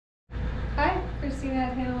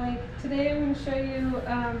CNET Hanley. Today I'm going to show you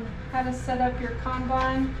how to set up your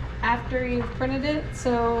Kanban after you've printed it.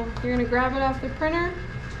 So you're going to grab it off the printer.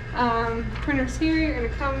 Printer's here. You're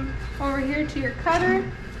going to come over here to your cutter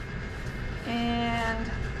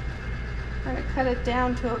and we're going to cut it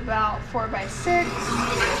down to about 4 by 6.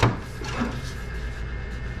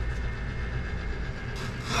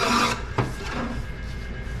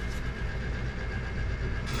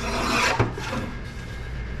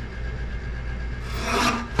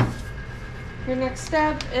 Your next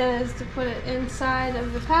step is to put it inside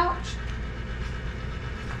of the pouch.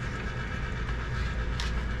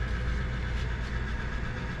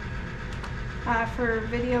 For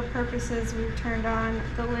video purposes, we've turned on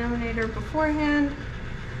the laminator beforehand,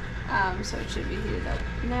 so it should be heated up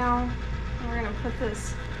now. And we're going to put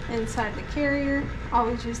this inside the carrier.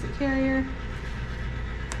 Always use the carrier.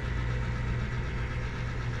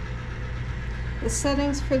 The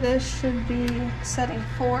settings for this should be setting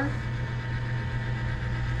 4.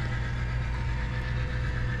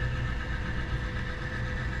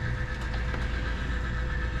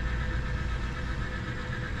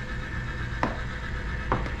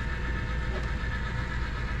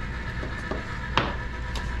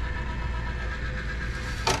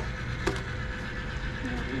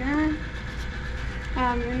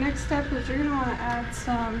 Your next step is you're going to want to add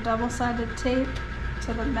some double-sided tape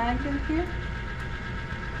to the magnet here.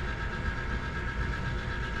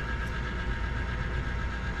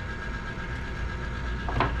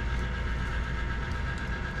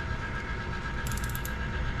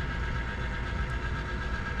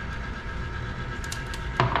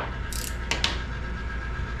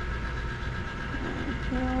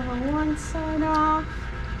 Peel the one side off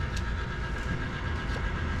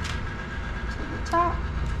to the top.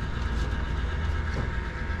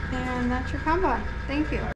 And that's your Kanban. Thank you.